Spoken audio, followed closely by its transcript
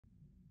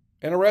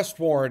An arrest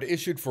warrant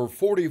issued for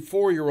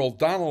 44-year-old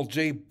Donald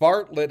J.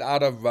 Bartlett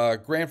out of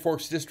Grand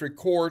Forks District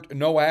Court.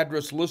 No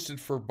address listed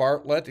for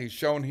Bartlett. He's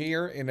shown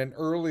here in an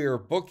earlier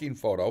booking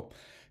photo.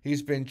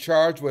 He's been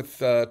charged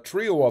with a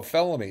trio of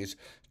felonies: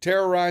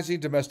 terrorizing,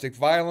 domestic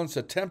violence,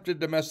 attempted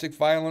domestic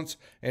violence,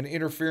 and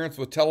interference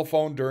with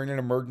telephone during an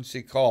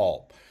emergency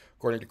call.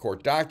 According to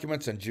court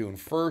documents, on June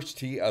 1st,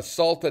 he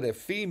assaulted a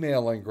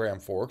female in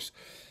Grand Forks.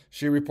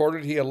 She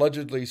reported he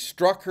allegedly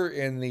struck her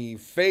in the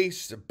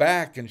face,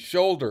 back, and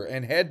shoulder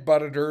and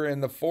headbutted her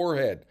in the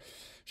forehead.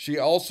 She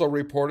also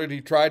reported he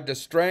tried to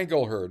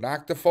strangle her,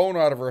 knocked the phone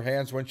out of her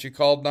hands when she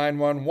called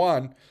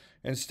 911,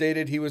 and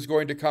stated he was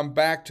going to come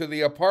back to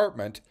the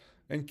apartment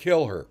and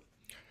kill her.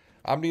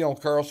 I'm Neil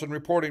Carlson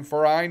reporting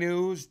for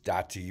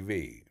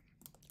iNewZ.TV.